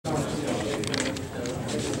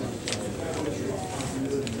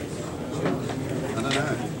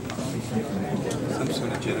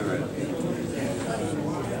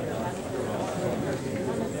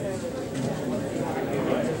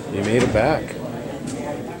made it back.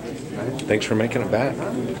 Thanks for making it back.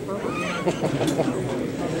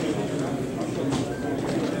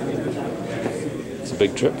 It's a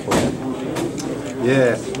big trip for you.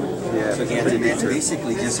 Yeah. Yeah. So it's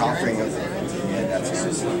basically just offering us. Yeah, that's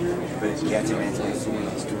just. But it's Candyman's basically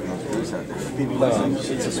just doing those blues out there.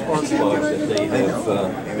 It's a spark plug that they have,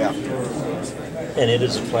 and it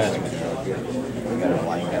is a plasma.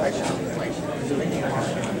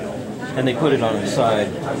 And they put it on the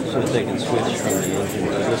side so that they can switch from the engine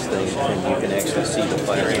to this thing, and you can actually see the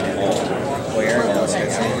fire in all. Well, Aaron knows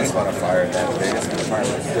because they just want to fire that. They just want to fire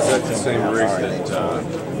that. Is that the same rig that...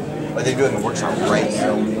 But they're doing the workshop right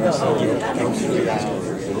now.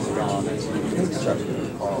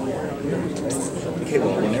 Okay,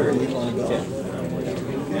 well, whenever we want to go.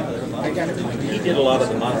 He did a lot of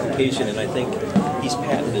the modification, and I think he's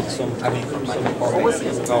patented some part. Oh,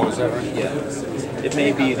 is that right? Yeah. It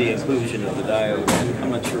may be the inclusion of the diode.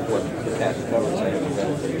 I'm not sure what the patent covers. I haven't read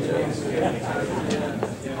it.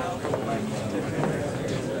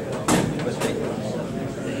 But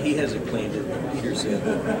he hasn't claimed it. Peter said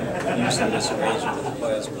that using this arrangement of the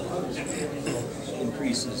plasma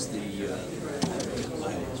increases the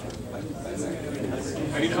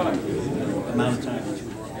amount of time that you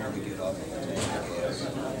navigate off of the gas.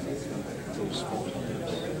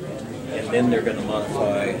 And then they're going to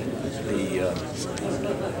modify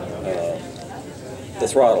the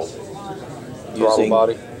throttle. Throttle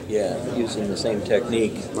body? Yeah, using the same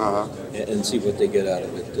technique and see what they get out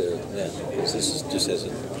of it then. Because this is just as a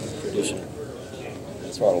traditional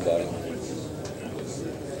throttle body.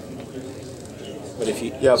 But if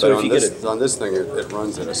you on this thing it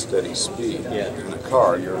runs at a steady speed. Yeah. In a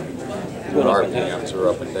car, your RPMs are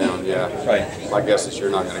up and down. Yeah. Right. My guess is you're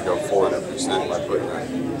not going to go 400% by putting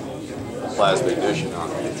a plasma ignition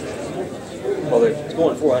on it. Well, it's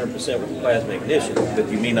going 400% with the plasma ignition, but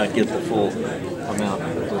you may not get the full amount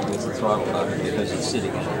with the throttle body because it's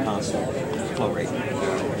sitting at a constant flow rate.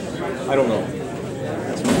 I don't know.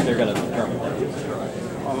 That's what they're going to determine.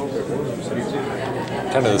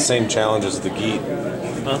 Kind of the same challenge as the Geet.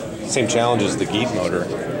 Huh? Same challenge as the Geet motor.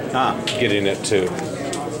 Getting it to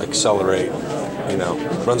accelerate,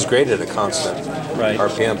 runs great at a constant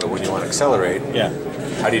RPM, but when you want to accelerate,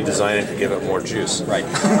 how do you design it to give it more juice? Right.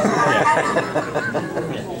 Yeah.